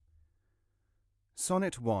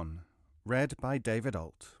Sonnet 1, read by David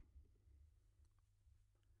Alt.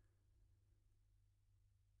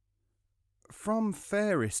 From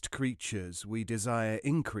fairest creatures we desire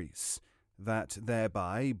increase, that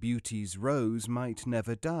thereby beauty's rose might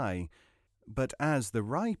never die, but as the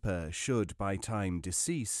riper should by time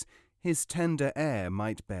decease, his tender air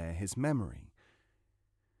might bear his memory.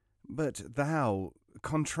 But thou,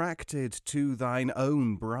 contracted to thine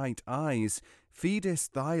own bright eyes,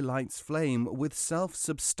 feedest thy light's flame with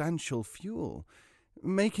self-substantial fuel,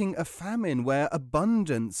 making a famine where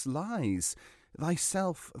abundance lies,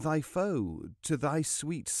 thyself thy foe, to thy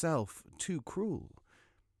sweet self too cruel.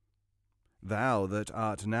 Thou that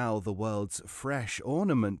art now the world's fresh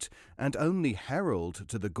ornament, and only herald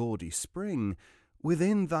to the gaudy spring,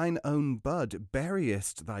 within thine own bud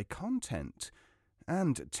buryest thy content,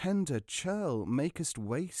 and tender churl makest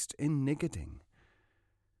waste in niggarding.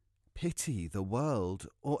 Pity the world,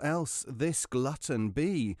 or else this glutton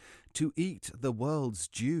be, to eat the world's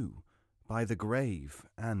due by the grave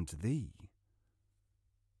and thee.